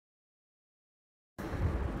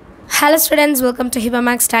Hello students, welcome to Hiba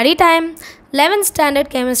Max Study Time. 11th Standard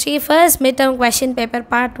Chemistry First Midterm Question Paper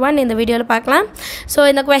Part 1 in the video. So,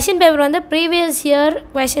 in the question paper on the previous year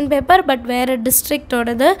question paper, but where a district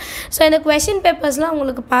order. So, in the question papers, you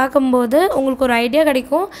will idea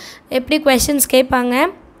எப்படி questions கேட்பாங்க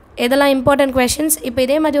இதெல்லாம் important questions இப்போ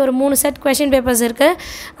இதே மாதிரி ஒரு 3 set question papers இருக்கு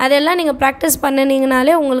அதெல்லாம் நீங்க பிராக்டீஸ்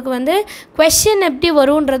பண்ணீங்கனாலே உங்களுக்கு வந்து क्वेश्चन எப்படி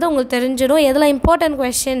வரும்ன்றது உங்களுக்கு தெரிஞ்சிரும் எதெல்லாம் இம்பார்ட்டன்ட்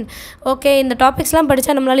क्वेश्चन ஓகே இந்த டாபிக்ஸ்லாம்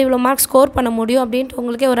படிச்சா நம்மளால இவ்வளவு மார்க் ஸ்கோர் பண்ண முடியும் அப்படினு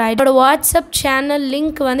உங்களுக்கு ஒரு ஐடியா வாட்ஸ்அப் சேனல்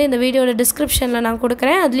லிங்க் வந்து இந்த வீடியோட டிஸ்கிரிப்ஷன்ல நான்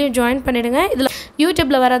கொடுக்கிறேன் அதுலயும் ஜாயின் பண்ணிடுங்க இதுல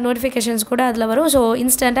யூடியூப்ல வர நோட்டிஃபிகேஷன்ஸ் கூட அதுல வரும் சோ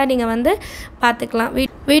இன்ஸ்டன்ட்டா நீங்க வந்து பாத்துக்கலாம்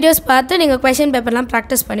வீடியோஸ் பார்த்து நீங்க क्वेश्चन பேப்பர்லாம்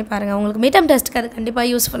பிராக்டீஸ் பண்ணி பாருங்க உங்களுக்கு மிட் டர்ம் டெஸ்ட்க்கு அது கண்டிப்பா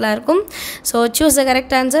யூஸ்ஃபுல்லா இருக்கும் so choose the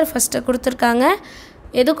correct answer first கொடுத்திருக்காங்க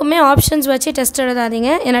எதுக்குமே ஆப்ஷன்ஸ் வச்சு டெஸ்ட் எழுதாதீங்க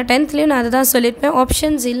ஏனா 10th லயும் நான் அதுதான் சொல்லிருப்பேன்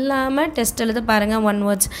ஆப்ஷன்ஸ் இல்லாம டெஸ்ட் எழுத பாருங்க ஒன்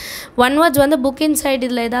வேர்ட்ஸ் வந்து புக் இன்சைட்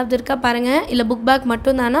இதுல ஏதாவது இருக்கா பாருங்க இல்ல புக் பேக்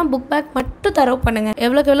மட்டும் தானா புக் பேக் மட்டும் தரவு பண்ணுங்க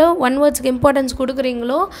எவ்வளவு ஒன் வேர்ட்ஸ்க்கு இம்பார்ட்டன்ஸ்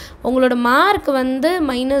கொடுக்குறீங்களோ உங்களோட மார்க் வந்து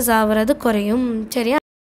மைனஸ் ஆவறது குறையும் சரியா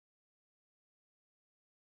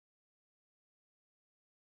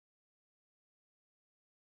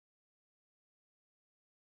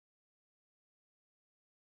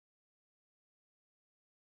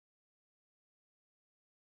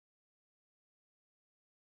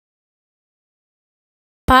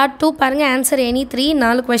Part 2 பாருங்க answer any 3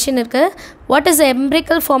 4 question இருக்கு what is the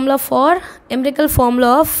empirical formula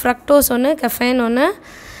of fructose ஒன்னு caffeine ஒன்னு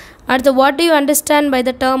அடுத்து what do you understand by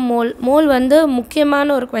the term mole வந்து முக்கியமான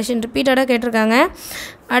ஒரு question repeatedா கேட்டிருக்காங்க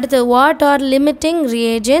அடுத்து what are limiting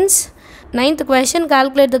reagents 9th question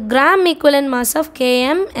calculate the gram equivalent mass of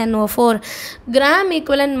KMNO4 gram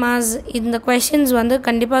equivalent mass இந்த questions வந்து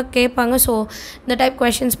கண்டிப்பா கேட்பாங்க so இந்த type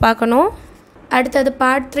questions பார்க்கணும் அடுத்து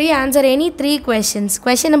part 3 answer any 3 questions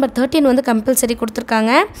question number 13 வந்து compulsory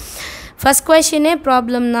கொடுத்திருக்காங்க first question ஏ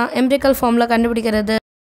problem தான் empirical formula கண்டுபிடிக்கிறது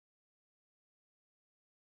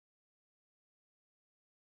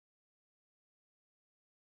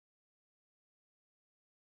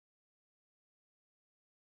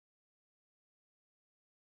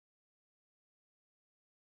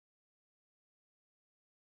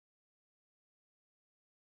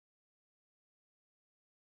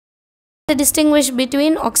distinguish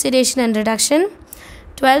between oxidation and reduction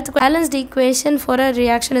 12th balanced equation for a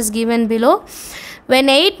reaction is given below when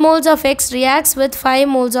 8 moles of x reacts with 5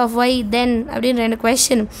 moles of y then அப்படிங்கற ரெண்டு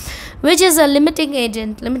question which is a limiting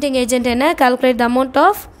agent என்ன calculate the amount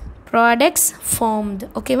of products formed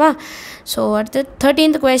okay va so அடுத்து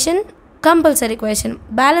 13th question compulsory question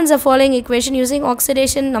balance the following equation using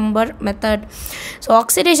oxidation number method so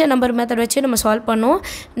oxidation number method வச்சு நம்ம solve பண்ணோம்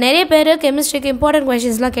நிறைய பேர் கெமிஸ்ட்ரிக்கு important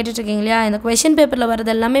क्वेश्चंसலாம் கேட்டிட்டு இருக்கீங்களா இந்த question பேப்பர்ல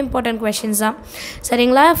வரது எல்லாமே இம்பார்ட்டன்ட் क्वेश्चंस தான்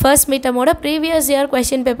சரிங்களா first மீட்டமோட previous year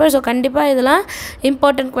question paper so கண்டிப்பா இதெல்லாம்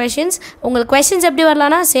இம்பார்ட்டன்ட் क्वेश्चंस உங்களுக்கு क्वेश्चंस எப்படி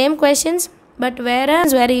வரலாம்னா சேம் क्वेश्चंस but வேற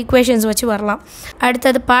equations வச்சு வரலாம்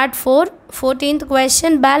அடுத்து part 4 14th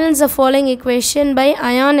question balance the following equation by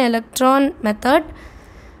ion electron method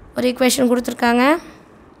ஒரு equation கொடுத்திருக்காங்க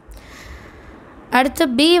அடுத்து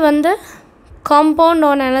B வந்து compound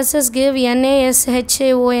on analysis give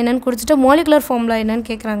NaSHAON ன்னு கொடுத்துட்டு molecular formula என்னன்னு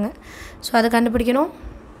கேக்குறாங்க சோ அத கண்டுபிடிக்கணும்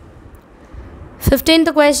 15th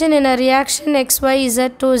question in a reaction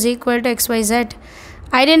XYZ2 is equal to XYZ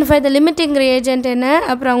identify the limiting reagent என்ன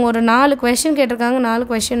அப்புறம் ஒரு 4 question கேட்டிருக்காங்க 4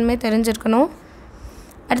 questionமே தெரிஞ்சிருக்கணும்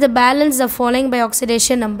அடுத்து balance the following by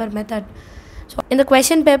oxidation number method so இந்த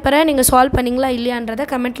question paper நீங்க சால்வ் பண்ணீங்களா இல்லையான்றதை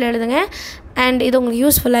கமெண்ட்ல எழுதுங்க and இது உங்களுக்கு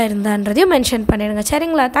யூஸ்ஃபுல்லா இருந்தான்றதையும் மென்ஷன் பண்ணிடுங்க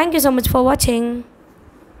சரிங்களா thank you so much for watching